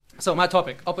So my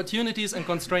topic, opportunities and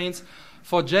constraints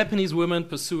for Japanese women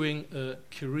pursuing a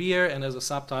career, and as a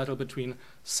subtitle, between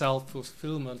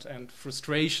self-fulfillment and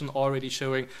frustration, already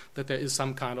showing that there is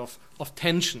some kind of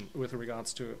tension with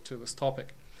regards to this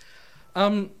topic.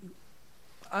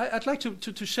 I'd like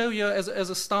to show you as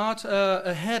a start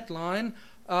a headline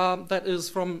that is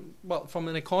from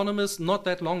an economist not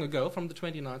that long ago, from the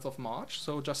 29th of March,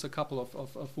 so just a couple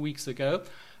of weeks ago.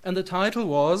 And the title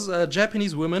was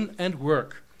Japanese Women and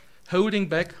Work, Holding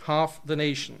Back Half the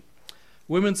Nation.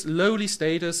 Women's lowly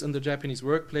status in the Japanese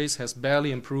workplace has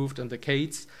barely improved in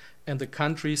decades, and the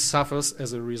country suffers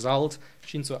as a result.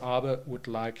 Shinzo Abe would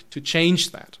like to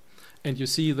change that. And you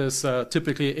see this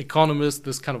typically economist,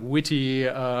 this kind of witty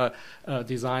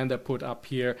design they put up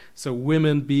here. So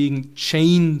women being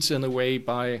chained in a way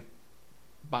by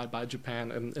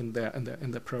Japan in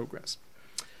their progress.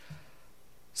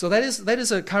 So that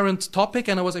is a current topic,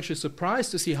 and I was actually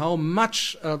surprised to see how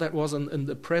much that was in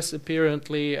the press.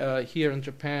 Apparently, here in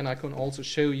Japan, I can also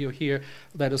show you here.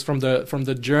 That is from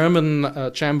the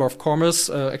German Chamber of Commerce,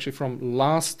 actually from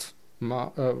last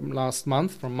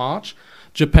month, from March.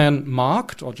 Japan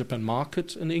Markt, or Japan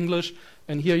Market in English.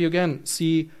 And here you again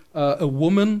see a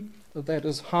woman that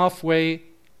is halfway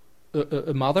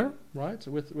a mother, right,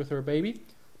 with her baby,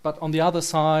 but on the other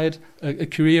side, a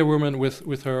career woman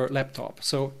with her laptop.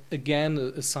 So again,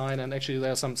 a sign, and actually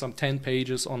there are some 10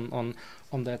 pages on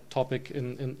that topic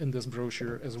in this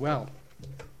brochure as well.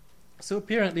 So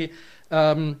apparently,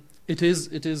 it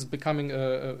is becoming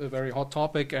a very hot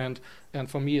topic, and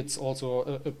for me it's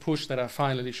also a push that I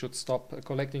finally should stop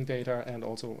collecting data and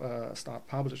also start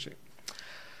publishing.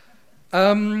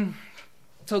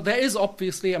 So there is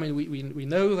obviously, I mean, we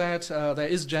know that there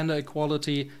is gender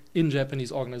equality in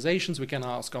Japanese organizations. We can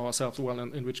ask ourselves, well,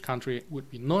 in which country would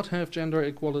we not have gender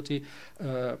equality?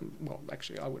 Well,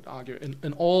 actually, I would argue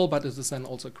in all, but it is then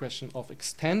also a question of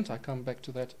extent. I come back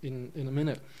to that in a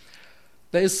minute.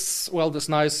 There is, well, this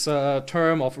nice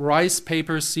term of rice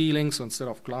paper ceiling. So instead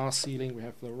of glass ceiling, we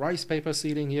have the rice paper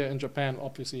ceiling here in Japan.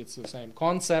 Obviously, it's the same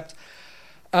concept.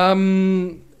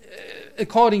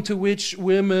 According to which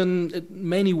women, in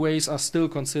many ways, are still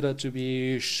considered to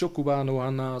be shokuba no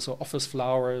hana, so office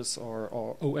flowers,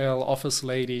 or OL, office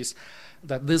ladies.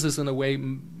 That this is, in a way,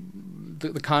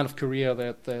 the kind of career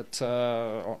that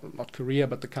or not career,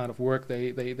 but the kind of work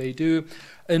they do.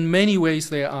 In many ways,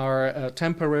 they are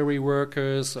temporary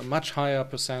workers. A much higher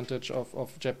percentage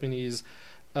of Japanese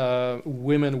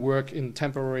women work in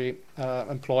temporary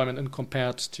employment in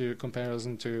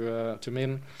comparison to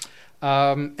men,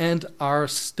 and are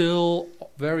still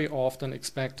very often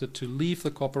expected to leave the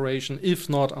corporation, if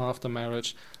not after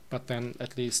marriage, but then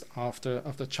at least after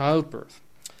childbirth.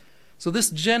 So this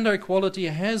gender equality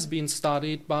has been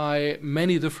studied by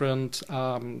many different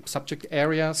subject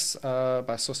areas,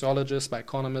 by sociologists, by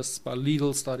economists, by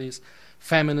legal studies,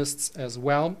 feminists as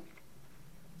well.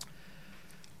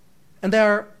 And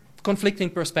there are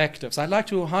conflicting perspectives. I'd like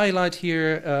to highlight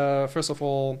here, first of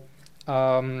all,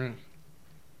 sorry,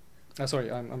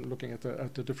 I'm looking at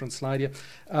the different slide here.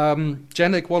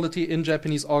 Gender equality in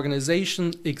Japanese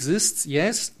organization exists,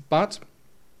 yes, but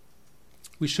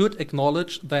we should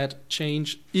acknowledge that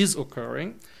change is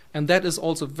occurring, and that is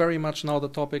also very much now the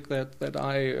topic that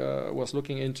I was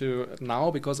looking into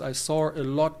now, because I saw a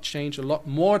lot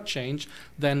more change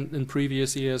than in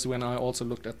previous years when I also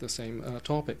looked at the same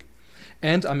topic.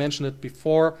 And I mentioned it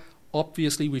before,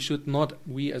 obviously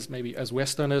we as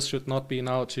Westerners should not be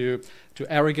now too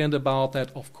arrogant about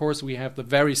that. Of course, we have the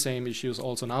very same issues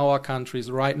also in our countries.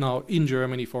 Right now in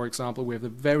Germany, for example, we have the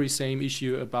very same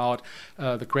issue about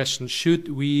the question, should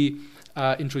we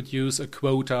introduce a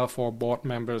quota for board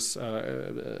members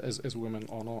as women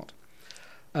or not?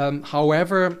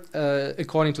 However,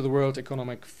 according to the World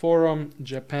Economic Forum,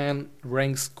 Japan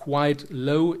ranks quite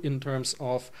low in terms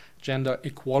of gender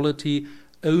equality.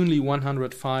 Only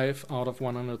 105 out of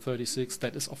 136.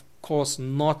 That is, of course,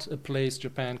 not a place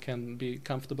Japan can be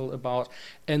comfortable about,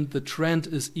 and the trend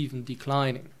is even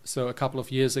declining. So a couple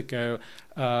of years ago,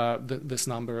 this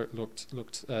number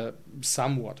looked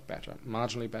somewhat better,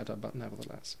 marginally better, but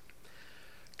nevertheless.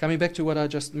 Coming back to what I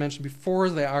just mentioned before,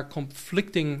 there are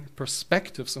conflicting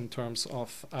perspectives in terms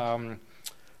of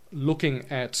looking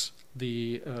at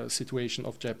the situation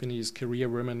of Japanese career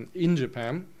women in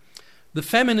Japan. The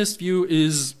feminist view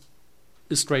is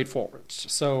straightforward.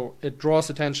 So it draws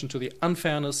attention to the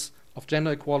unfairness of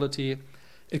gender equality.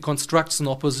 It constructs an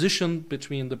opposition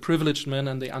between the privileged men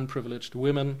and the unprivileged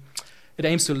women. It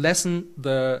aims to lessen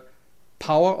the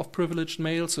power of privileged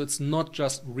males. So it's not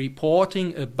just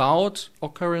reporting about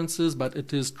occurrences, but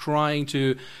it is trying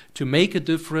to make a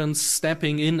difference,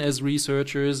 stepping in as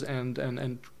researchers and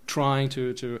trying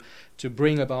to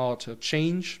bring about a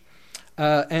change.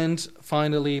 And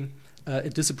finally,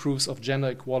 it disapproves of gender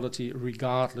equality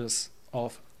regardless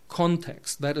of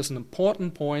context. That is an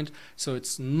important point. So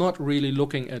it's not really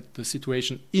looking at the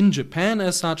situation in Japan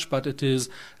as such, but it is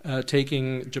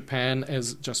taking Japan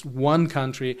as just one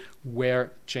country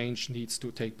where change needs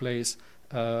to take place,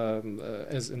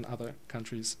 as in other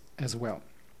countries as well.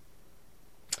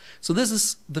 So this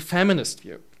is the feminist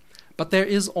view. But there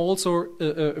is also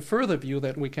a further view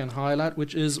that we can highlight,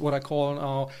 which is what I call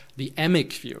now the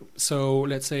emic view. So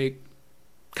let's say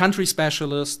country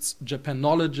specialists,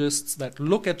 Japanologists that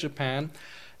look at Japan,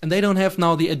 and they don't have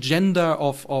now the agenda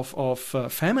of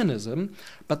feminism,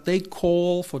 but they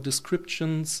call for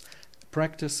descriptions,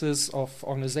 practices of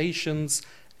organizations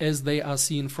as they are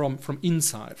seen from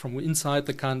inside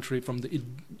the country, from the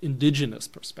indigenous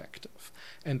perspective,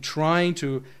 and trying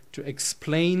to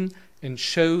explain and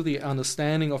show the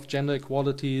understanding of gender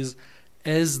equalities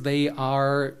as they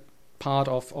are part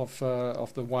of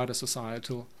the wider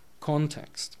societal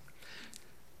context.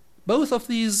 Both of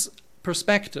these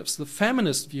perspectives, the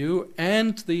feminist view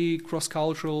and the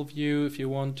cross-cultural view, if you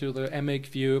want to, the emic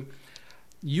view,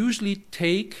 usually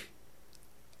take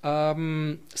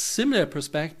similar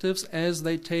perspectives as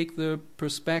they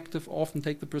often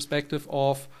take the perspective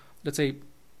of, let's say,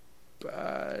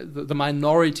 the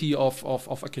minority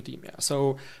of academia.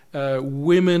 So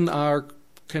women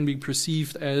can be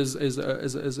perceived as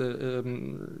a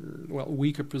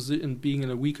weaker position, being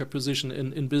in a weaker position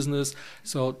in business.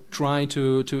 So trying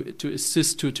to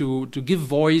assist to give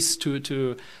voice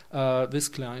to this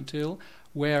clientele,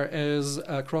 whereas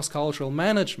cross-cultural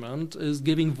management is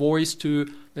giving voice to,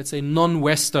 let's say,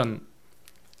 non-Western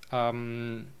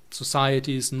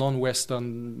societies,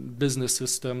 non-Western business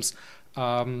systems,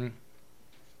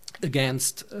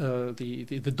 against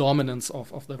the dominance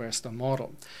of the Western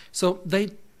model. So they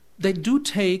do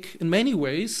take, in many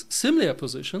ways, similar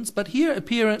positions, but here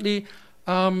apparently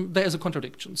there is a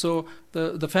contradiction. So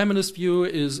the feminist view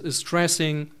is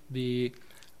stressing the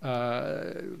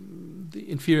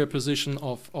inferior position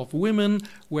of women,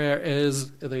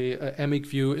 whereas the emic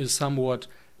view is somewhat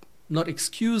not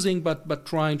excusing, but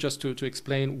trying just to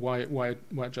explain why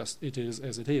just it is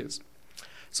as it is.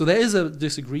 So there is a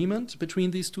disagreement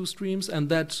between these two streams, and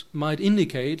that might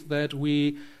indicate that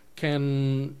we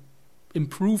can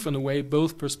improve, in a way,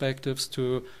 both perspectives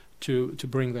to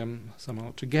bring them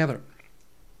somehow together.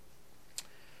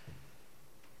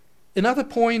 Another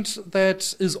point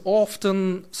that is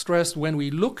often stressed when we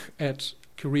look at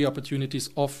career opportunities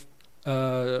of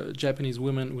Japanese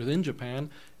women within Japan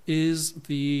is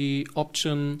the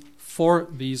option for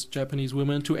these Japanese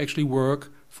women to actually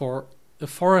work for a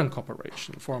foreign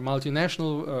corporation, for a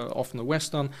multinational, often a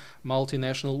Western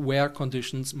multinational, where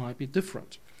conditions might be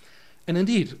different. And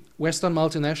indeed, Western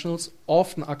multinationals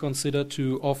often are considered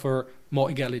to offer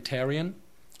more egalitarian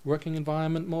working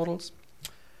environment models,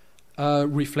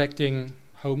 reflecting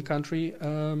home country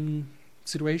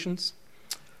situations.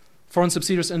 Foreign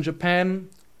subsidiaries in Japan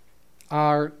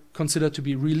are considered to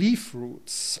be relief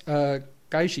routes,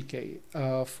 gaishikei,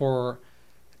 for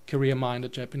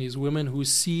career-minded Japanese women who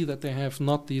see that they have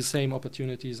not these same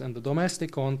opportunities in the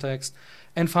domestic context.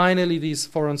 And finally, these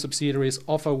foreign subsidiaries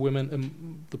offer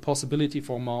women the possibility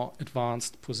for more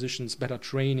advanced positions, better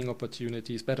training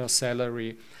opportunities, better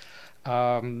salary,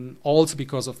 also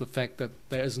because of the fact that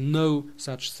there is no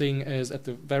such thing as, at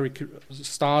the very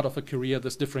start of a career,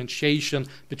 this differentiation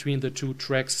between the two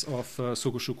tracks of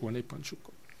Sokushuku and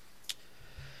Ipponshuku.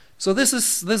 So this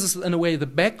is in a way the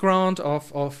background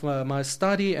of my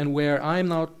study, and where I'm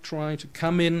now trying to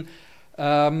come in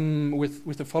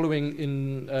with the following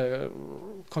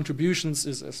contributions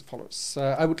is as follows.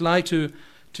 I would like to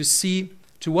see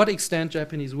to what extent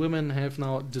Japanese women have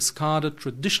now discarded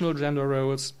traditional gender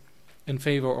roles in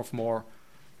favor of more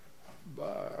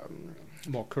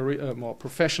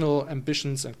professional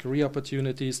ambitions and career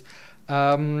opportunities.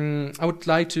 I would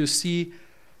like to see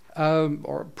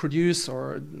or produce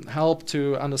or help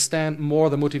to understand more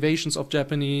the motivations of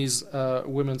Japanese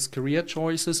women's career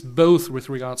choices, both with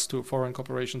regards to foreign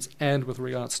corporations and with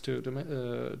regards to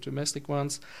domestic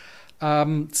ones.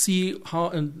 See how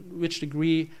and which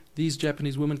degree these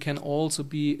Japanese women can also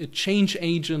be a change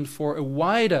agent for a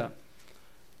wider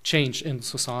change in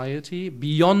society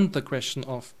beyond the question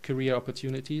of career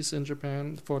opportunities in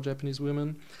Japan for Japanese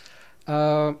women.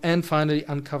 And finally,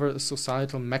 uncover a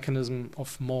societal mechanism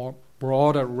of more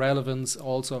broader relevance.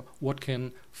 Also, what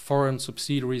can foreign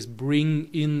subsidiaries bring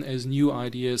in as new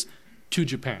ideas to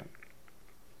Japan?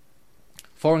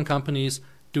 Foreign companies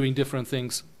doing different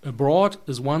things abroad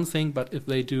is one thing, but if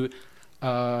they do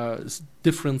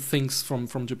different things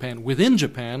from Japan within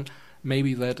Japan,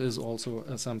 maybe that is also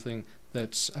something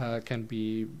that can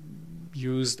be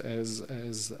used as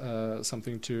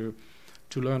something to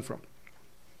learn from.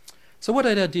 So what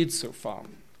I did so far?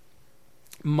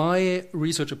 My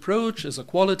research approach is a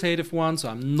qualitative one, so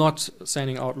I'm not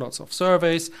sending out lots of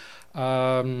surveys,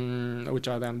 which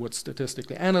I then would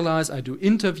statistically analyze. I do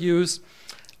interviews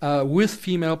with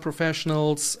female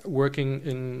professionals working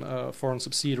in foreign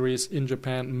subsidiaries in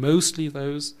Japan, mostly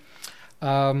those.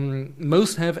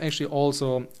 Most have actually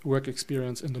also work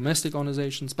experience in domestic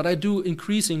organizations, but I do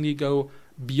increasingly go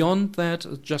beyond that.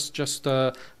 Just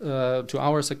 2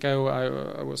 hours ago,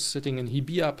 I was sitting in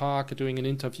Hibiya Park doing an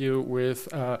interview with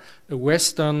a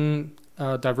Western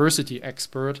diversity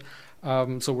expert.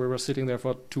 So we were sitting there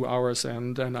for 2 hours,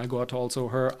 and I got also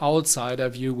her outsider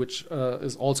view, which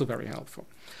is also very helpful.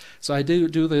 So I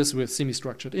do this with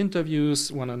semi-structured interviews,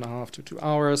 1.5 to 2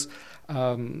 hours.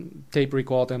 Tape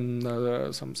record them.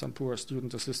 Some poor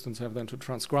student assistants have then to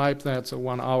transcribe that. So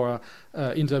 1 hour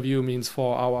interview means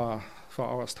 4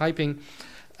 hours typing.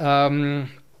 Well,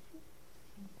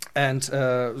 in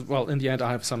the end,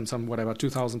 I have some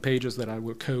 2,000 pages that I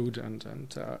will code and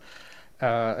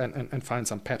find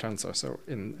some patterns or so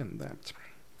in that.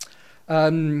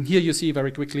 Here you see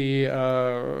very quickly,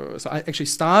 so I actually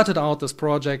started out this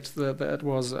project I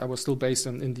was still based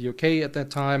in the UK at that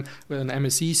time with an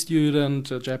MSc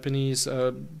student, Japanese,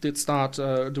 did start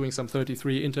doing some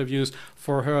 33 interviews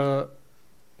for her,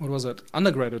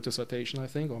 undergraduate dissertation, I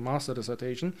think, or master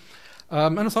dissertation.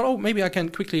 And I thought, maybe I can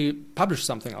quickly publish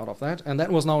something out of that. And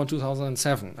that was now in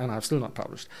 2007, and I've still not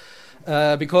published.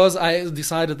 Because I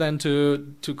decided then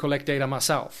to collect data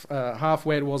myself.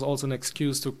 Halfway it was also an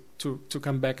excuse to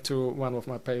come back to one of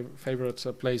my favorite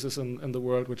places in the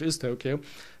world, which is Tokyo,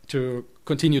 to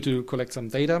continue to collect some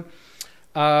data.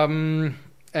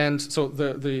 And so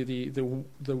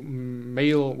the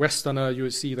male Westerner you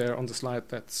see there on the slide,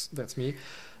 that's me.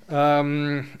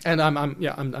 And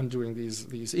I'm doing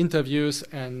these interviews,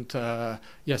 and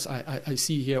yes, I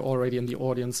see here already in the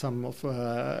audience some of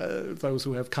those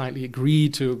who have kindly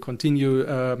agreed to continue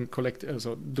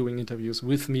doing interviews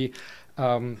with me,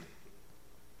 and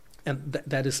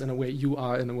that is in a way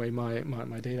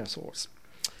my data source.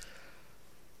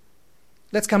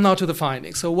 Let's come now to the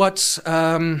findings. So what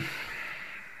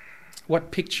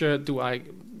picture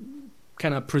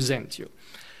can I present you?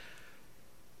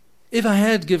 If I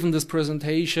had given this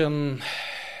presentation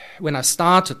when I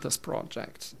started this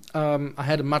project, I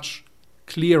had a much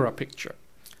clearer picture.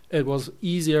 It was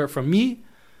easier for me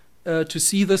to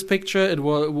see this picture. It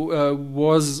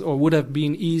was or would have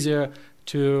been easier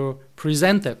to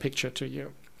present that picture to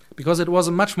you, because it was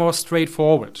a much more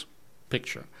straightforward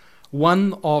picture.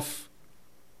 One of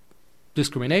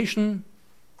discrimination,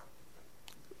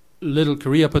 little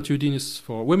career opportunities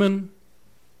for women,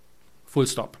 full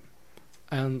stop.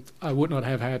 And I would not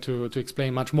have had to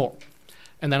explain much more.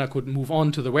 And then I could move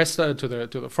on to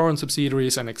the foreign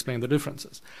subsidiaries and explain the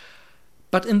differences.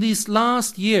 But in these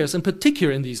last years, in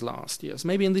particular in these last years,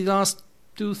 maybe in the last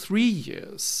 2-3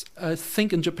 years, I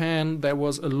think in Japan there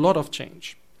was a lot of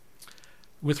change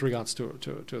with regards to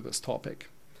this topic.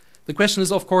 The question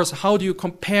is, of course, how do you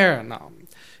compare now?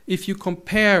 If you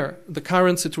compare the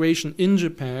current situation in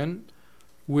Japan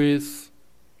with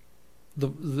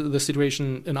the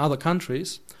situation in other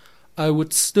countries, I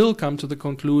would still come to the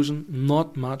conclusion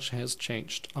not much has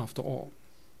changed after all.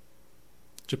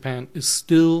 Japan is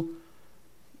still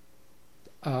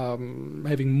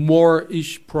having more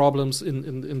problems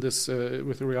in this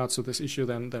with regards to this issue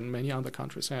than many other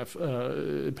countries have,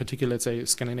 in particular, let's say,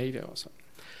 Scandinavia or so.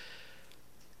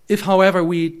 If, however,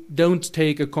 we don't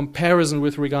take a comparison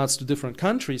with regards to different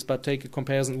countries, but take a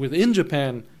comparison within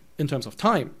Japan in terms of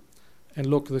time, and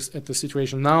look at the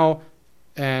situation now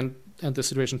and the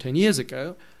situation 10 years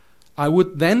ago, I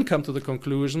would then come to the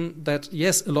conclusion that,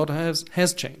 yes, a lot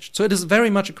has changed. So it is very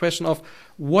much a question of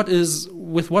what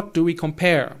do we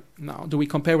compare now? Do we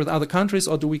compare with other countries,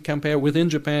 or do we compare within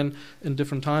Japan in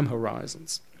different time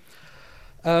horizons?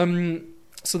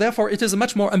 So therefore, it is a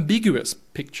much more ambiguous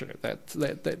picture that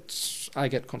I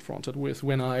get confronted with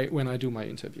when I do my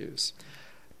interviews.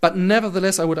 But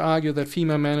nevertheless, I would argue that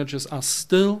female managers are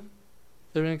still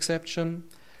an exception.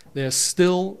 There's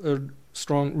still a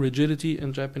strong rigidity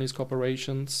in Japanese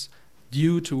corporations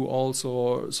due to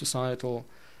also societal,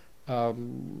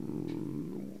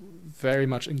 very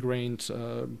much ingrained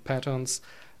patterns.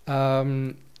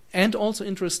 And also,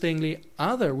 interestingly,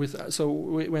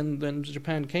 when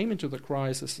Japan came into the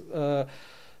crisis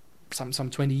some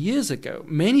 20 years ago,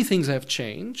 many things have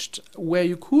changed where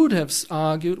you could have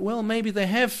argued, well, maybe they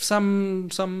have some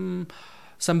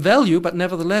value, but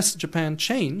nevertheless Japan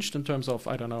changed in terms of,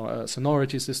 I don't know, a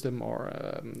seniority system or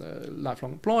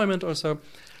lifelong employment or so.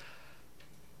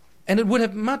 And it would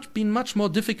have been much more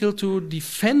difficult to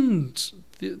defend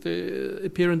the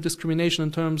apparent discrimination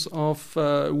in terms of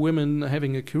women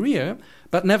having a career,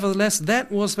 but nevertheless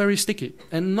that was very sticky,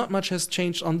 and not much has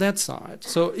changed on that side.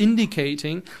 So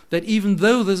indicating that even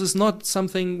though this is not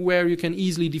something where you can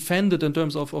easily defend it in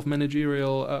terms of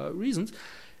managerial reasons,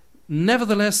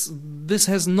 nevertheless this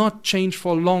has not changed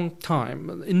for a long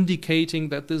time, indicating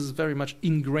that this is very much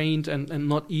ingrained and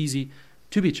not easy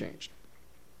to be changed.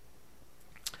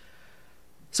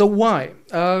 So why?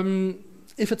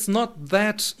 If it's not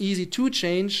that easy to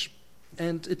change,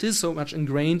 and it is so much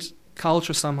ingrained,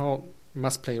 culture somehow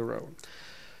must play a role.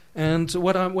 And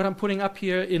what I'm putting up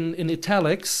here in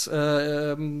italics,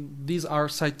 these are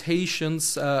citations,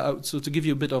 so to give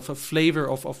you a bit of a flavor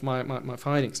of my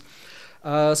findings.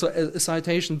 So a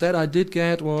citation that I did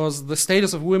get was, the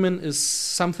status of women is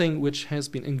something which has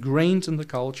been ingrained in the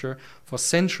culture for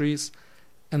centuries,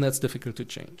 and that's difficult to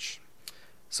change.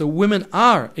 So women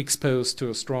are exposed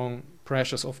to strong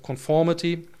pressures of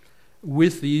conformity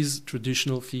with these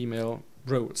traditional female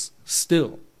roles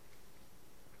still.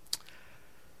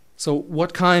 So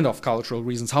what kind of cultural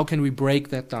reasons? How can we break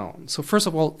that down? So first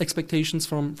of all, expectations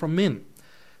from men.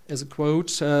 As a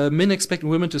quote, men expect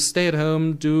women to stay at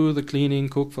home, do the cleaning,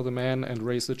 cook for the men, and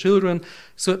raise the children.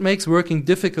 So it makes working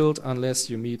difficult unless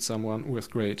you meet someone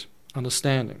with great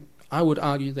understanding. I would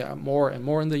argue there are more and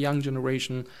more in the young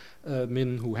generation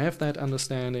men who have that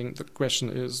understanding. The question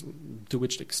is, to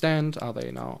which extent? Are they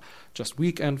now just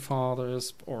weekend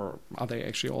fathers, or are they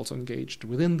actually also engaged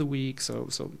within the week? So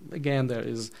again, there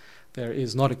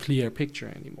is not a clear picture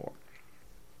anymore.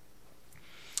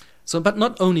 So, but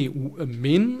not only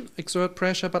men exert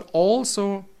pressure, but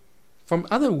also from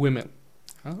other women,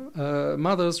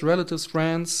 mothers, relatives,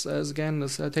 friends. As again, the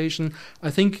citation, I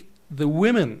think.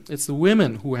 It's the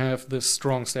women who have this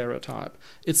strong stereotype.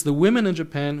 It's the women in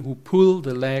Japan who pull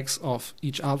the legs of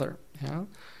each other. Yeah?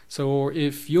 So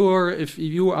if you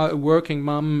are a working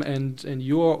mom and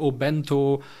your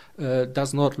obento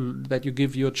does not, that you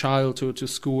give your child to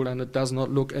school, and it does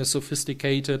not look as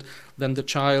sophisticated, then the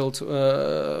child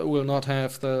will not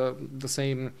have the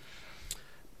same.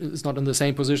 Is not in the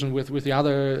same position with the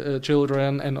other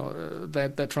children, and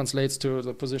that translates to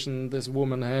the position this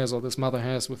woman has or this mother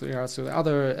has with regards to the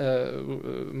other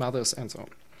mothers and so on.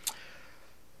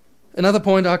 Another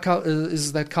point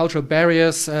is that cultural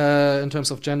barriers in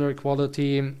terms of gender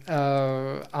equality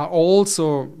are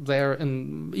also there,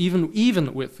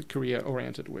 even with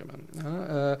career-oriented women.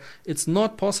 It's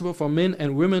not possible for men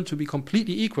and women to be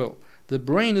completely equal. The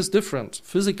brain is different.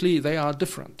 Physically, they are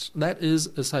different. That is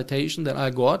a citation that I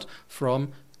got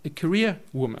from a career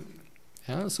woman.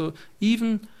 Yeah? So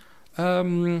even,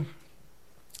 and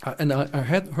I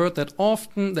had heard that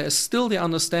often, there is still the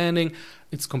understanding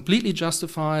it's completely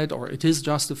justified, or it is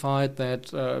justified,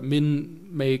 that men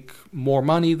make more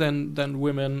money than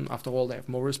women. After all, they have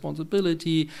more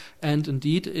responsibility. And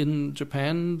indeed, in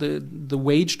Japan, the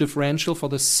wage differential for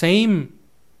the same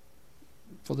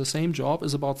job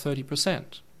is about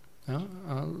 30%.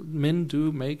 Men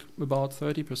do make about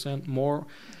 30% more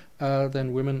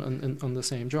than women on the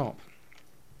same job.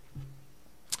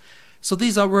 So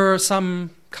these were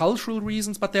some cultural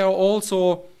reasons, but there are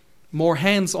also more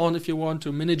hands-on, if you want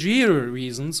to, managerial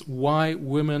reasons why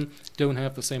women don't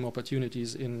have the same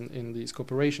opportunities in these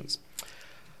corporations.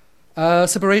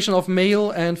 Separation of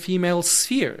male and female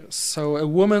spheres. So a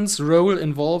woman's role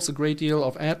involves a great deal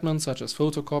of admin, such as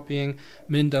photocopying.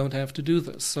 Men don't have to do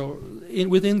this. So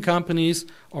within companies,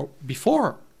 or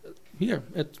before, here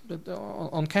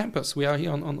on campus, we are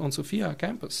here on Sophia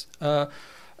campus,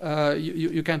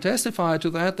 you can testify to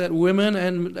that women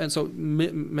and so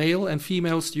male and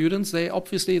female students, they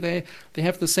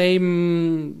have the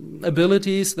same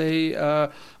abilities,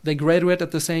 they graduate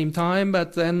at the same time,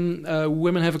 but then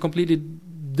women have a completely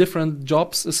different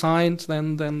jobs assigned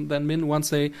than men once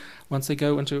they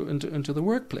go into the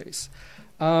workplace.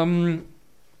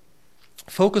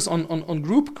 Focus on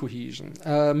group cohesion.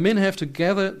 Men have to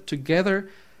gather together.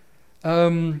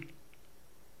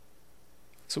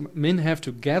 So men have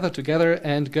to gather together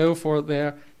and go for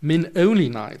their men-only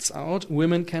nights out.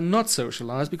 Women cannot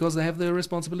socialize because they have their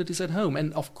responsibilities at home.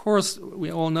 And of course,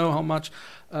 we all know how much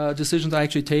decisions are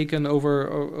actually taken over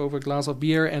a glass of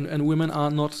beer, and women are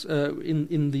not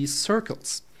in these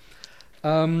circles.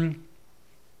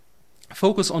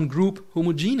 Focus on group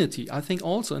homogeneity. I think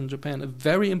also in Japan a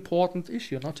very important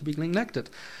issue, not to be neglected.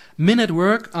 Men at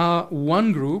work are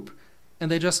one group, and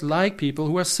they just like people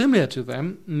who are similar to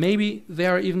them. Maybe they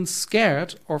are even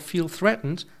scared or feel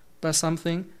threatened by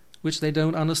something which they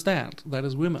don't understand, that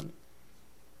is women.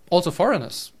 Also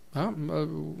foreigners,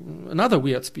 another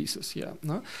weird species here.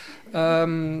 No?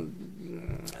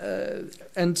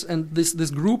 And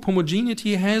this group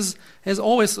homogeneity has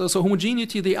always, so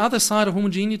homogeneity, the other side of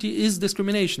homogeneity is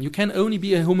discrimination. You can only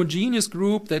be a homogeneous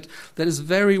group that is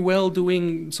very well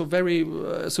doing, so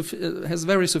has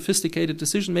very sophisticated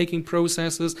decision-making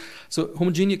processes. So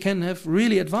homogeneity can have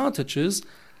really advantages,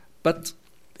 but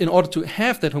in order to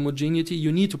have that homogeneity,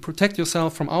 you need to protect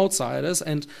yourself from outsiders,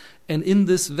 and in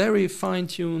this very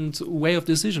fine-tuned way of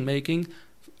decision-making,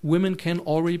 women can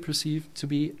already perceive to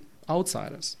be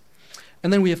outsiders.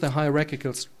 And then we have the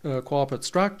hierarchical corporate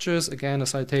structures. Again, a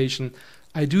citation.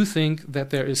 I do think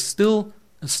that there is still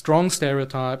a strong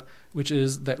stereotype, which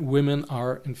is that women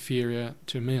are inferior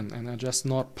to men and are just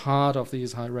not part of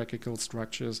these hierarchical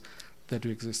structures that do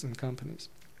exist in companies.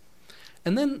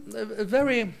 And then a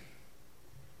very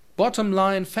bottom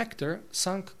line factor,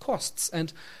 sunk costs.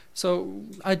 And so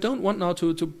I don't want now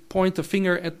to point the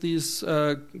finger at these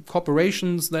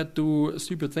corporations that do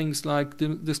stupid things like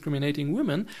discriminating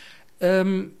women.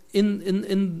 In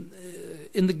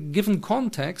the given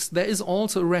context, there is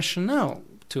also a rationale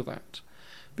to that.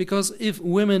 Because if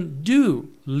women do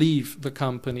leave the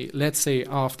company, let's say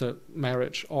after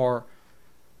marriage or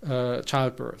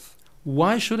childbirth,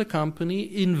 why should a company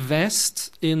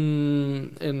invest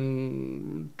in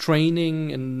training,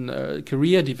 in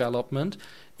career development,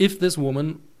 if this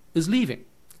woman is leaving?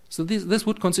 So this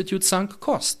would constitute sunk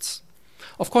costs.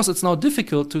 Of course, it's now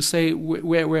difficult to say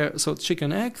where so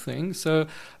chicken egg thing. So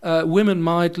women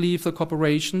might leave the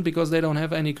corporation because they don't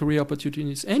have any career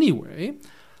opportunities anyway,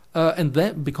 and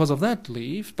that because of that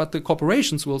leave. But the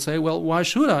corporations will say, well, why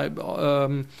should I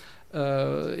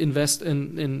invest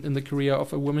in the career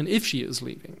of a woman if she is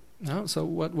leaving? No? So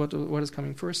what is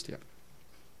coming first here?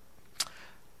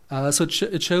 So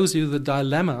it shows you the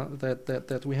dilemma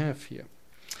that we have here.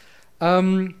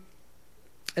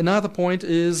 Another point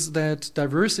is that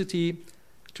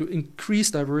to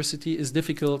increase diversity is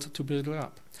difficult to build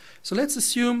up. So let's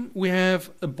assume we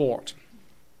have a board,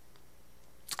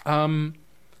 or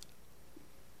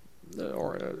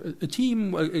a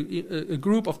team, a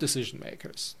group of decision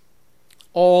makers,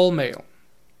 all male.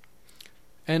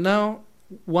 And now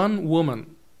one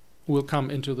woman will come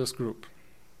into this group.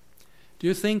 Do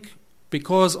you think,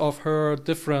 because of her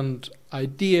different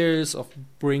ideas of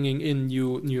bringing in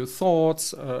new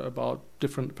thoughts about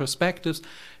different perspectives,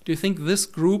 do you think this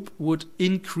group would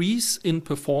increase in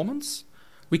performance?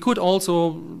 We could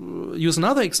also use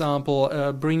another example,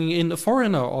 bringing in a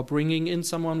foreigner or bringing in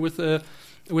someone with a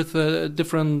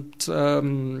different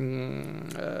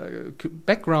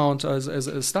background as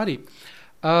a study.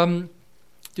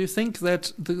 Do you think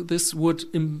that this would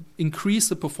increase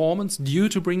the performance due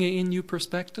to bringing in new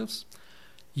perspectives?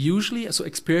 Usually, so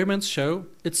experiments show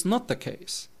it's not the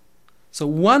case. So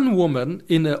one woman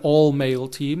in an all-male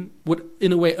team would,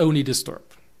 in a way, only disturb.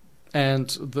 And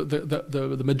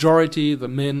the majority, the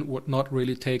men, would not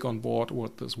really take on board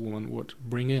what this woman would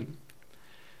bring in.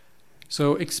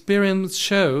 So experiments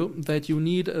show that you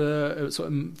need,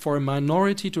 for a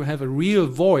minority to have a real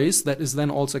voice that is then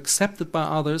also accepted by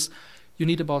others, you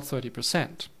need about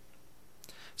 30%.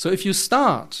 So if you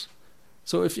start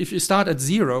at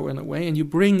zero in a way and you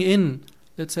bring in,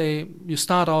 let's say you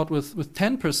start out with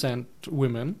 10%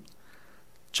 women,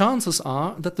 chances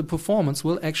are that the performance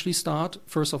will actually start,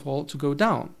 first of all, to go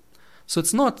down. So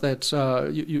it's not that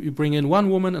you bring in one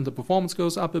woman and the performance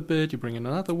goes up a bit, you bring in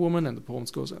another woman and the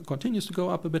performance continues to go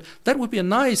up a bit. That would be a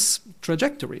nice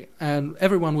trajectory, and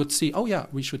everyone would see, oh yeah,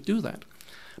 we should do that.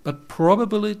 But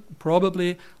probably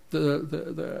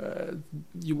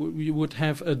you would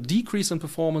have a decrease in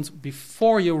performance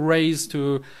before you raise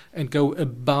to and go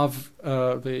above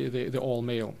the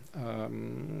all-male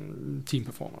team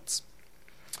performance.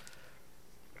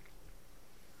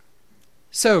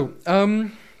 So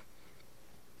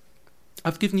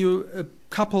I've given you a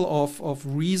couple of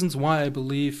reasons why I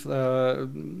believe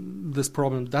this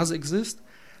problem does exist.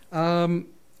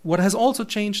 What has also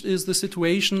changed is the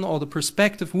situation or the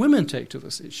perspective women take to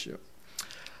this issue.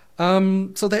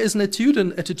 So there is an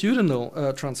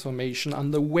attitudinal transformation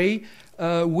underway.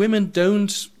 Women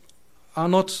are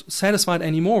not satisfied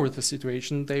anymore with the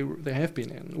situation they have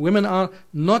been in. Women are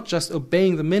not just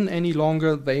obeying the men any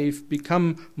longer, they've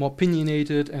become more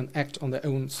opinionated and act on their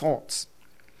own thoughts.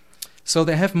 So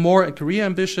they have more career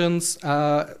ambitions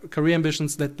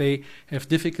that they have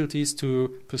difficulties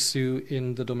to pursue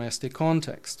in the domestic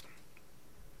context.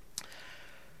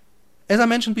 As I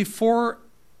mentioned before,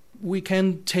 we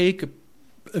can take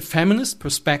a feminist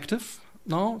perspective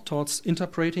now towards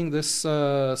interpreting this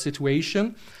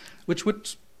situation, which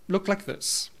would look like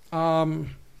this.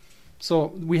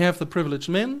 So we have the privileged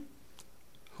men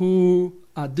who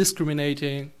are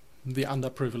discriminating the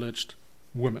underprivileged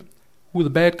women. Who the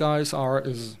bad guys are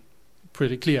is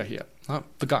pretty clear here,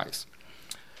 the guys.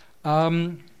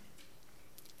 And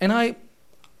I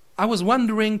was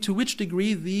wondering to which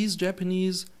degree these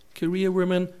Japanese career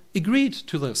women agreed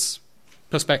to this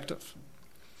perspective.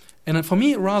 And for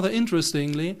me, rather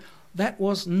interestingly, that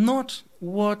was not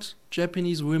what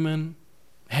Japanese women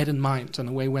had in mind in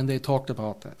a way when they talked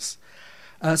about this.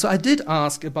 So I did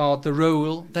ask about the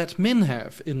role that men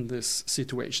have in this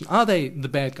situation. Are they the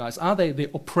bad guys? Are they the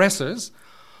oppressors?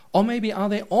 Or maybe are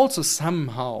they also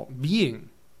somehow being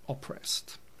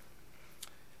oppressed?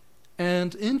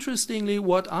 And interestingly,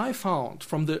 what I found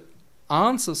from the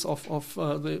answers of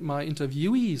my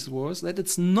interviewees was that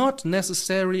it's not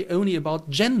necessarily only about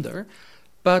gender,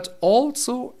 but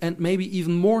also, and maybe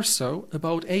even more so,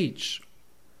 about age.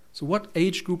 So what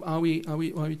age group are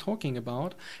we talking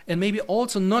about? And maybe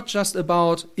also not just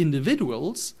about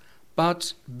individuals,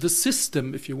 but the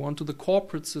system, if you want, to the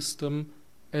corporate system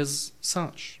as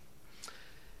such.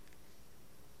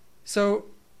 So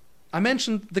I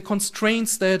mentioned the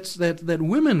constraints that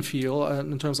women feel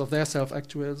in terms of their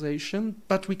self-actualization,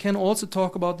 but we can also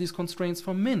talk about these constraints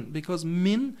for men, because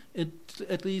men,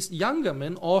 at least younger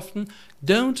men, often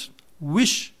don't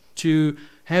wish to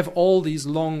have all these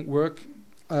long work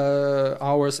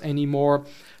hours anymore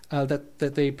that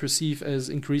they perceive as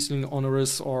increasingly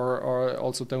onerous, or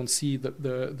also don't see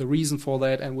the reason for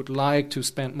that and would like to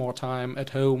spend more time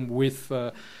at home with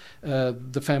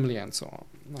the family and so on.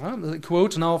 The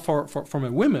quote now from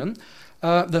a woman: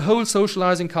 the whole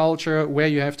socializing culture where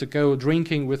you have to go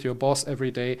drinking with your boss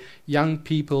every day, young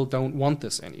people don't want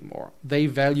this anymore. They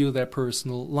value their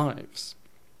personal lives.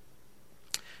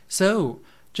 So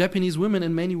Japanese women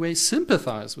in many ways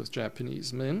sympathize with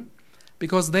Japanese men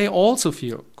because they also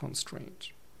feel constrained.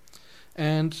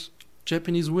 And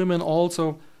Japanese women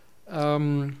also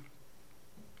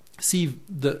see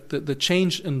the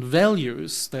change in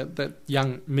values that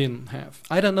young men have.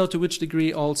 I don't know to which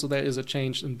degree also there is a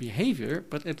change in behavior,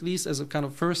 but at least as a kind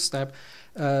of first step,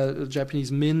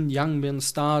 Japanese men, young men,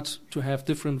 start to have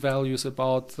different values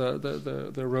about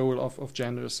the role of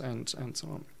genders and so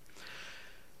on.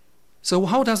 So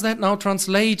how does that now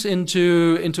translate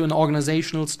into an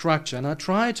organizational structure? And I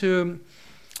try to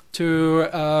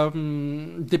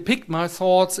depict my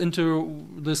thoughts into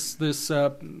this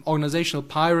organizational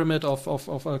pyramid of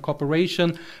a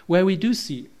corporation, where we do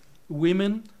see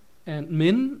women and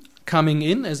men coming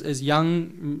in as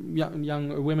young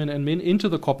women and men into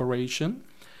the corporation,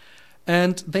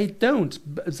 and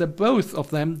both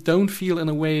of them don't feel in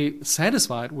a way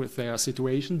satisfied with their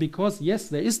situation, because yes,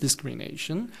 there is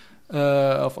discrimination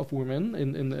of women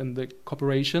in the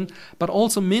corporation, but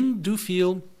also men do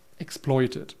feel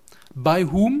exploited. By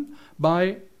whom?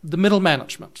 By the middle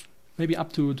management, maybe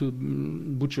up to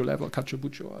bucho level,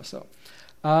 kachobucho or so.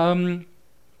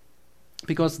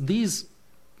 Because these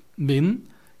men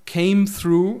came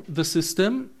through the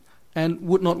system and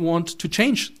would not want to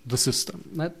change the system.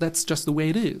 That's just the way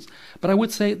it is. But I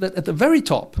would say that at the very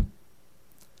top,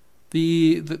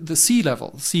 the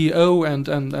C-level, CEO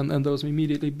and those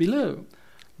immediately below,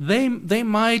 they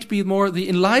might be more the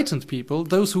enlightened people,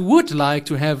 those who would like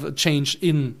to have a change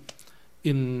in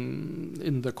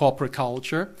the corporate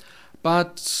culture,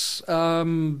 but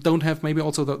don't have maybe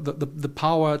also the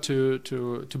power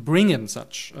to bring in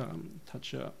such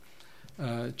a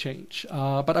change.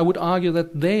 But I would argue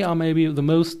that they are maybe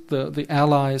the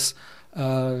allies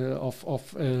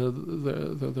of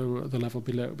the level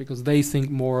below, because they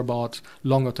think more about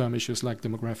longer term issues like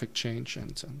demographic change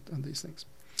and these things.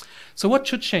 So what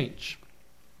should change?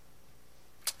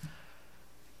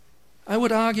 I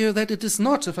would argue that it is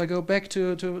not, if I go back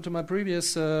to my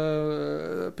previous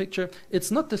picture,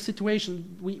 it's not the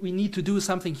situation we need to do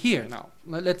something here now.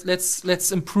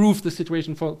 Let's improve the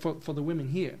situation for the women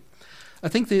here. I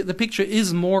think the picture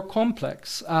is more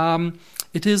complex.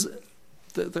 It is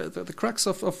the crux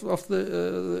of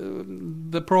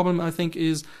the problem, I think,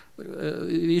 is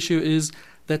the issue is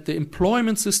that the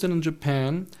employment system in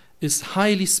Japan is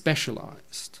highly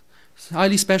specialized. It's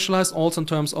highly specialized also in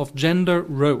terms of gender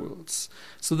roles.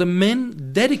 So the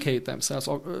men dedicate themselves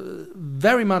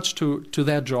very much to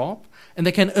their job, and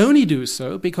they can only do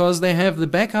so because they have the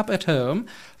backup at home,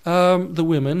 the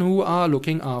women who are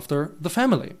looking after the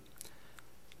family.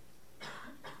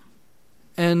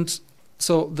 And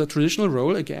so the traditional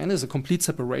role, again, is a complete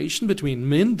separation between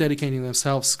men dedicating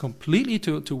themselves completely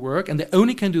to work, and they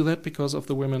only can do that because of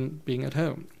the women being at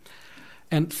home.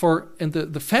 And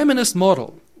the feminist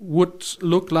model would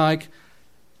look like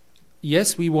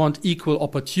yes, we want equal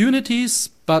opportunities,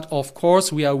 but of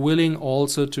course we are willing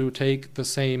also to take the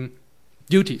same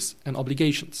duties and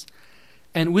obligations.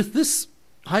 And with this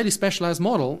highly specialized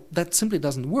model, that simply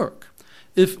doesn't work.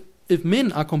 If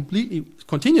men are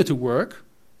continue to work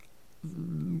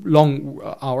long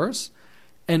hours,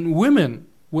 and women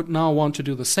would now want to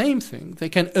do the same thing, they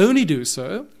can only do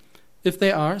so if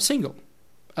they are single,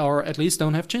 or at least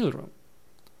don't have children.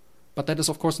 But that is,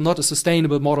 of course, not a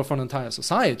sustainable model for an entire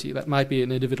society. That might be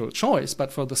an individual choice,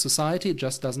 but for the society, it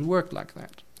just doesn't work like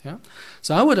that. Yeah?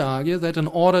 So I would argue that in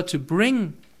order to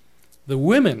bring the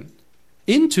women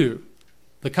into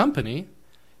the company,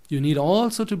 you need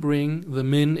also to bring the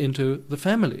men into the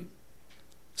family.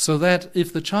 So that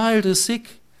if the child is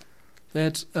sick,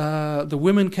 that the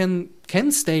women can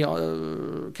stay,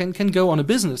 can go on a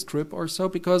business trip or so,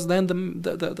 because then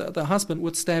the husband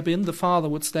would step in, the father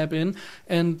would step in,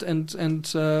 and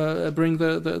bring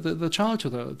the child to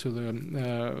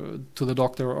the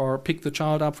doctor, or pick the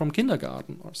child up from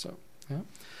kindergarten or so. Yeah?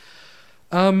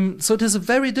 So it is a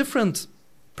very different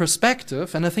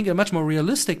perspective, and I think a much more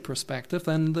realistic perspective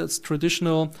than this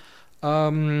traditional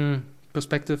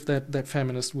perspective that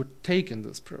feminists would take in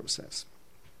this process.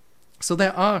 So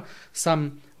there are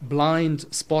some blind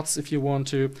spots, if you want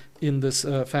to, in this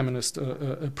feminist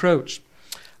approach.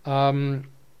 So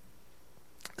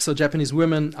Japanese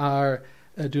women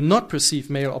do not perceive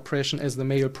male oppression as the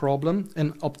male problem,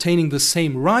 and obtaining the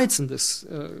same rights in this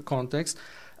context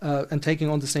and taking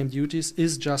on the same duties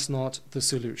is just not the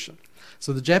solution.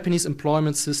 So the Japanese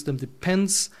employment system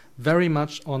depends very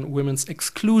much on women's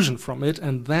exclusion from it,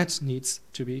 and that needs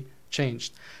to be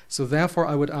changed. So therefore,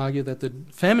 I would argue that the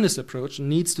feminist approach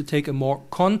needs to take a more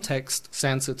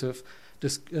context-sensitive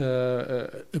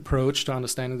approach to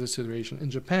understanding the situation in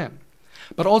Japan.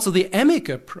 But also the emic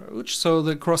approach, so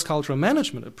the cross-cultural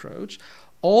management approach,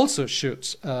 also should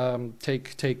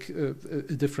take a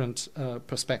different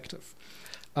perspective.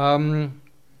 And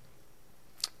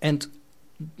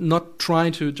not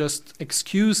trying to just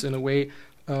excuse, in a way,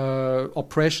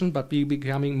 oppression, but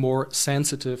becoming more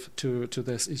sensitive to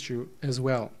this issue as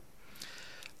well.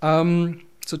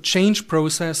 So change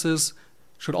processes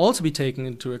should also be taken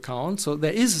into account. So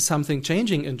there is something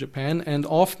changing in Japan, and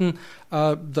often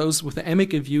those with the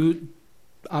emic view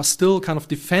are still kind of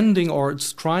defending or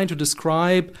trying to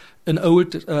describe an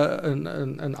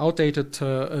outdated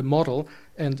model,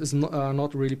 and are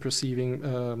not really perceiving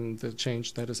the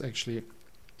change that is actually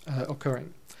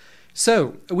occurring.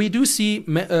 So we do see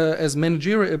as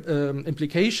managerial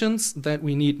implications that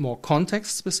we need more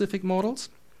context-specific models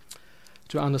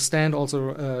to understand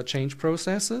also change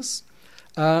processes.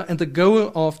 And the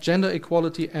goal of gender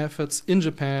equality efforts in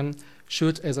Japan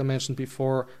should, as I mentioned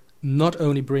before, not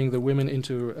only bring the women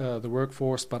into the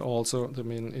workforce, but also the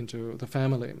men into the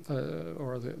family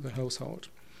or the household.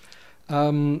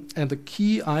 And the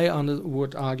key, I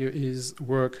would argue, is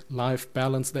work-life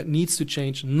balance that needs to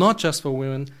change, not just for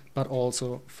women, but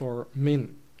also for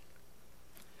men.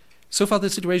 So far, the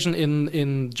situation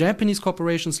in Japanese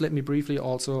corporations. Let me briefly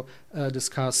also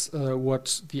discuss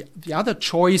what the other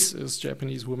choices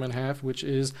Japanese women have, which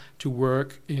is to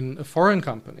work in a foreign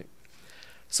company.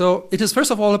 So it is,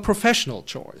 first of all, a professional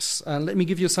choice. And let me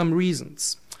give you some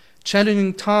reasons.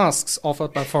 Challenging tasks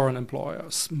offered by foreign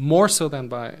employers, more so than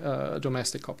by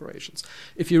domestic corporations.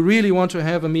 If you really want to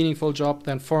have a meaningful job,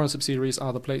 then foreign subsidiaries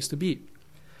are the place to be.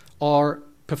 Or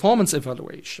performance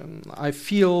evaluation. I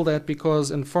feel that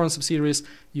because in foreign subsidiaries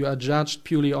you are judged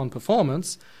purely on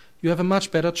performance, you have a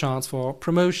much better chance for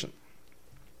promotion.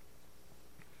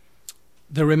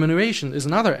 The remuneration is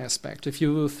another aspect. If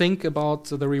you think about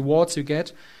the rewards you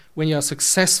get when you are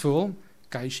successful,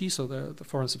 Gaishi, so the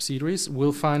foreign subsidiaries,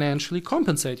 will financially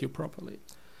compensate you properly.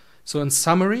 So in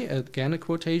summary, again a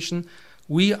quotation,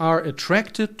 we are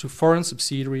attracted to foreign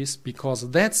subsidiaries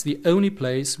because that's the only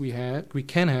place we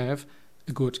can have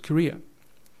a good career.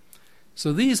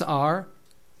 So these are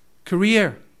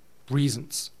career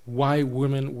reasons why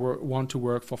women want to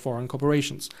work for foreign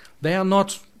corporations. They are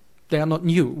not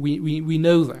new. We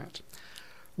know that.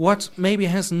 What maybe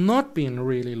has not been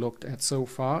really looked at so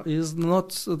far is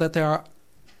not that there are,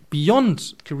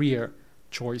 beyond career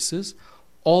choices,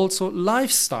 also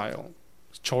lifestyle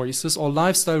choices or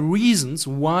lifestyle reasons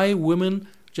why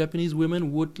Japanese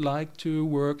women would like to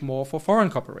work more for foreign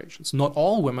corporations. Not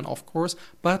all women, of course,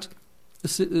 but a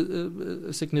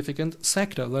significant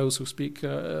sector. Those who speak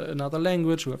another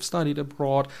language, who have studied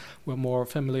abroad, who are more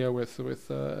familiar with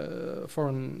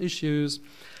foreign issues.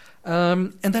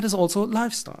 And that is also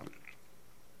lifestyle.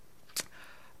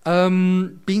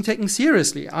 Being taken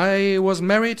seriously. I was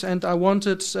married and I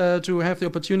wanted to have the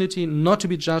opportunity not to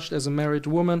be judged as a married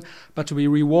woman, but to be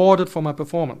rewarded for my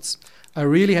performance. I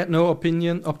really had no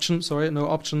options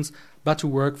but to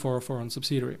work for a foreign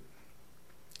subsidiary.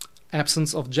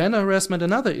 Absence of gender harassment,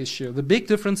 another issue. The big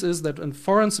difference is that in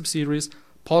foreign subsidiaries,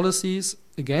 policies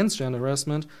against gender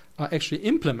harassment are actually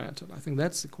implemented. I think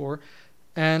that's the core,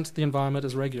 and the environment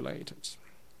is regulated.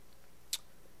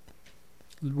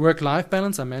 Work-life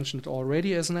balance, I mentioned it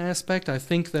already as an aspect. I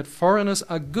think that foreigners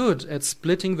are good at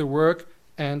splitting the work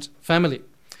and family.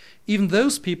 Even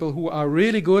those people who are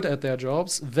really good at their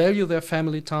jobs value their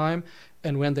family time,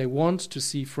 and when they want to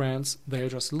see friends, they'll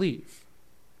just leave.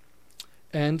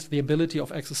 And the ability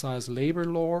of exercise labor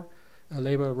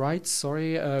rights,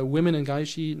 women in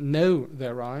Gaishi know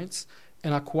their rights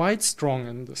and are quite strong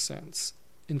in this sense.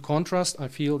 In contrast, I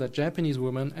feel that Japanese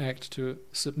women act too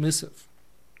submissive.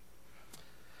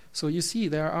 So you see,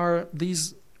 there are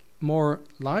these more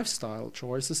lifestyle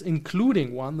choices,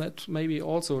 including one that maybe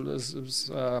also is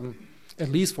at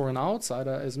least for an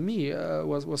outsider as me,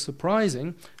 was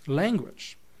surprising: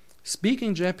 language.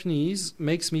 Speaking Japanese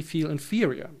makes me feel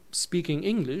inferior. Speaking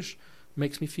English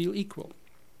makes me feel equal.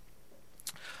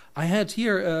 I had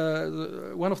here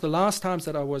one of the last times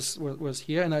that I was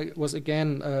here, and I was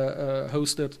again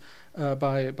hosted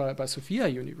by Sophia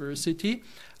University.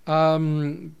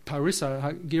 Parissa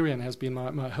Hagirian has been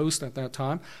my host at that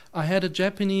time. I had a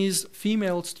Japanese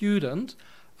female student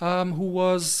who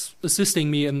was assisting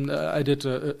me, and I did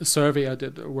a survey.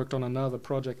 Worked on another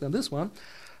project than this one,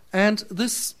 and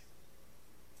this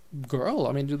girl,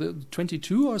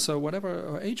 22 or so, whatever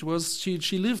her age was,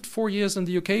 she lived 4 years in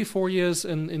the UK, 4 years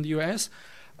in the US.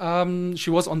 She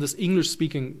was on this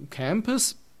English-speaking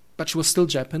campus, but she was still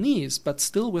Japanese. But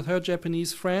still, with her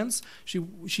Japanese friends, she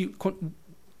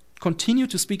continued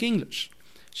to speak English.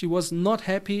 She was not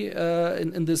happy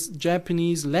in this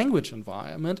Japanese language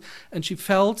environment, and she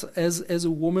felt as a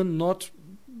woman not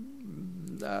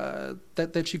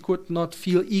that she could not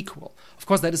feel equal. Of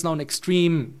course, that is now an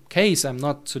extreme case. I'm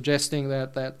not suggesting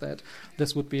that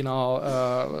this would be now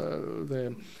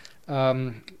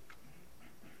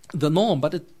the norm,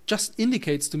 but it just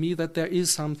indicates to me that there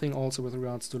is something also with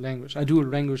regards to language. I do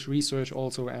language research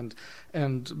also, and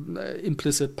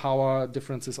implicit power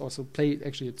differences also play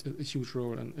actually a huge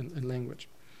role in language.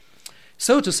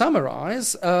 So to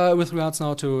summarize, with regards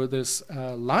now to this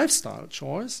lifestyle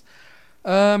choice,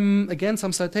 again,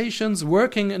 some citations.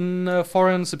 Working in a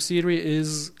foreign subsidiary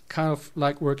is kind of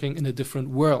like working in a different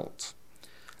world.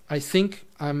 I think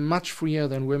I'm much freer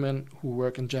than women who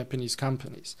work in Japanese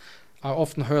companies. I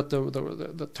often heard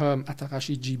the term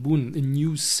Atarashi Jibun, a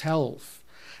new self.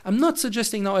 I'm not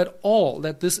suggesting now at all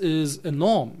that this is a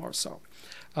norm or so.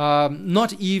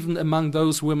 Not even among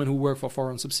those women who work for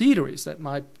foreign subsidiaries. That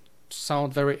might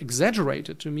sound very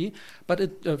exaggerated to me, but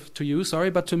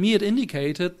but to me it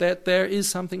indicated that there is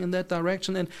something in that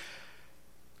direction.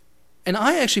 And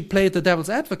I actually played the devil's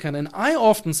advocate, and I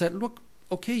often said, look,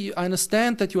 okay, I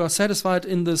understand that you are satisfied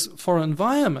in this foreign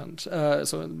environment,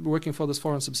 so working for this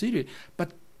foreign subsidiary,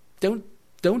 but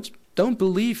don't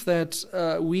believe that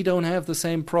we don't have the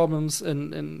same problems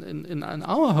in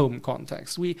our home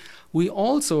context. We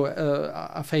also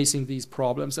are facing these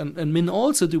problems, and men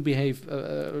also do behave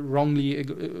wrongly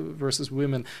versus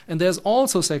women, and there's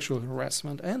also sexual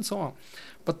harassment and so on.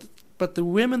 But the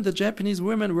women, the Japanese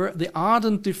women, were the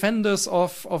ardent defenders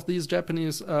of these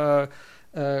Japanese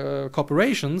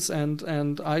corporations,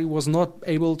 and I was not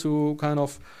able to kind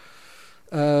of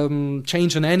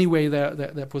change in any way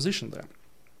their position there.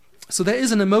 So there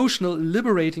is an emotional,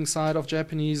 liberating side of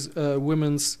Japanese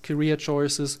women's career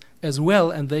choices as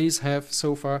well, and these have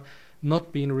so far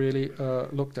not been really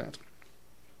looked at.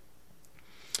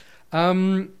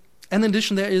 And in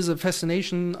addition, there is a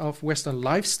fascination of Western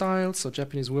lifestyles. So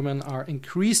Japanese women are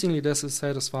increasingly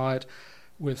dissatisfied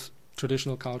with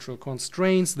traditional cultural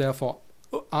constraints, therefore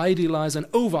idealize and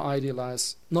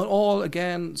over-idealize. Not all,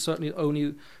 again, certainly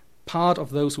only part of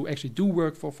those who actually do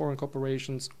work for foreign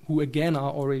corporations, who again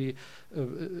are already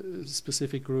a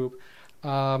specific group.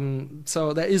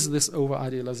 So there is this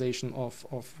over-idealization of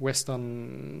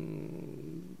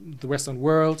the Western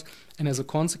world, and as a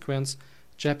consequence,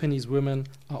 Japanese women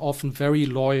are often very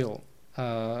loyal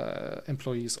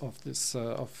employees of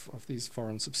these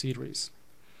foreign subsidiaries.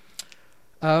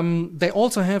 They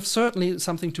also have certainly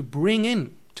something to bring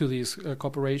in to these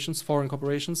corporations, foreign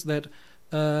corporations, that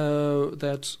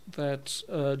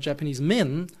Japanese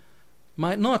men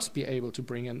might not be able to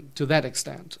bring in to that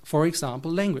extent. For example,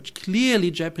 language.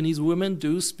 Clearly, Japanese women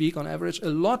do speak on average a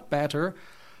lot better,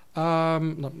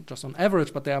 not just on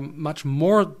average, but they are much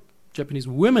more Japanese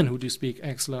women who do speak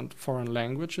excellent foreign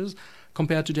languages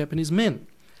compared to Japanese men.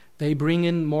 They bring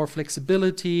in more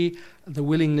flexibility, the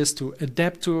willingness to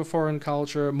adapt to a foreign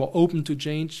culture, more open to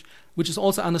change, which is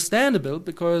also understandable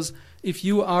because if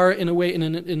you are in a way in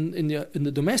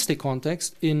the domestic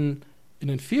context in an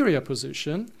inferior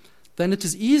position, then it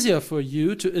is easier for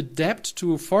you to adapt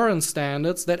to foreign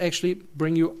standards that actually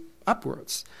bring you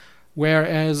upwards.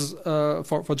 Whereas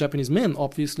for Japanese men,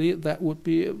 obviously, that would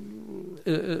be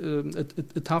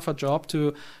a tougher job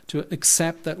to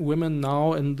accept that women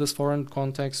now in this foreign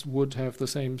context would have the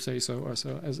same say-so or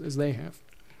so as they have.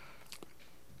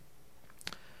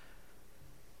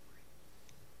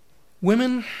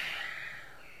 Women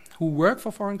who work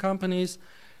for foreign companies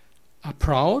are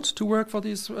proud to work for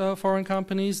these foreign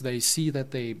companies. They see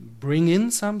that they bring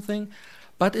in something,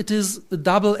 but it is a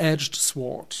double-edged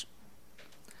sword.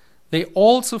 They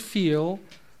also feel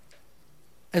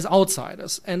as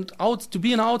outsiders, and to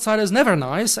be an outsider is never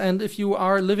nice. And if you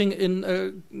are living in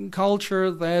a culture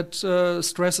that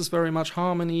stresses very much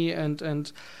harmony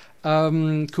and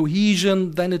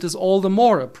cohesion, then it is all the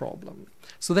more a problem.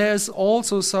 So there is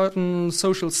also certain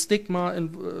social stigma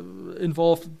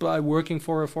involved by working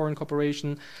for a foreign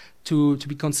corporation to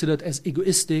be considered as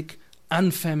egoistic,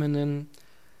 unfeminine.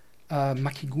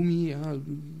 Makigumi,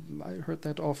 I heard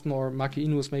that often, or Maki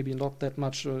Inu is maybe not that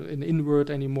much an in-word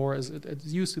anymore as it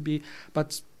used to be,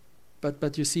 but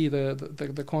you see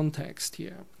the context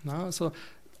here. No? So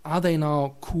are they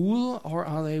now cool or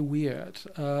are they weird?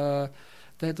 That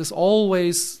is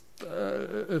always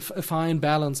a fine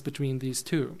balance between these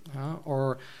two,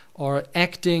 or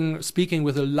speaking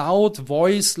with a loud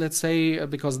voice, let's say,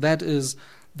 because that is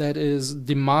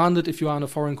demanded if you are in a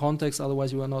foreign context,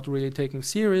 otherwise you are not really taken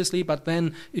seriously. But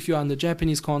then if you are in the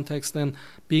Japanese context, then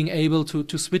being able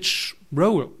to switch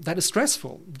role, that is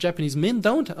stressful. Japanese men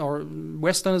don't, or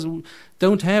Westerners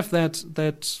don't have that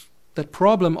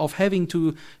problem of having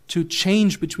to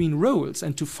change between roles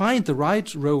and to find the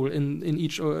right role in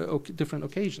each different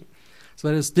occasion. So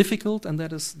that is difficult and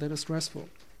that is stressful.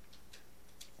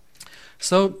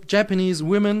 So Japanese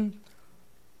women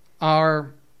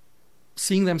are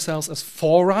seeing themselves as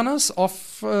forerunners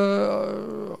of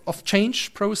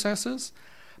change processes,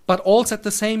 but also at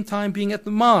the same time being at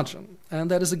the margin. And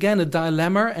that is again a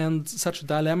dilemma, and such a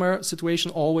dilemma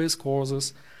situation always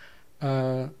causes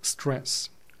stress.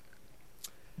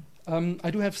 I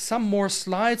do have some more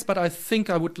slides, but I think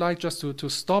I would like just to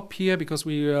stop here because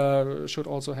we should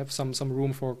also have some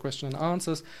room for question and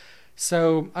answers.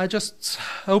 So I just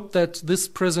hope that this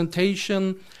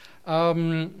presentation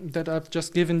that I've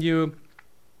just given you,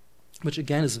 which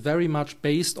again is very much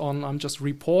based on, I'm just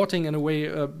reporting in a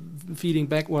way, feeding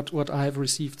back what I have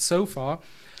received so far,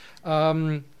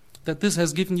 that this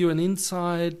has given you an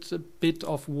insight, a bit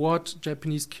of what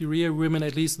Japanese career women,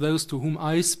 at least those to whom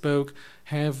I spoke,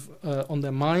 have on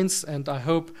their minds. And I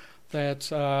hope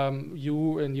that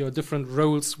you in your different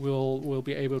roles will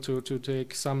be able to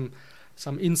take some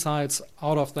insights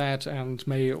out of that and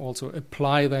may also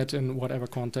apply that in whatever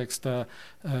context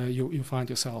you find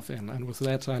yourself in. And with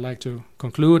that, I'd like to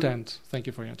conclude and thank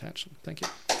you for your attention. Thank you.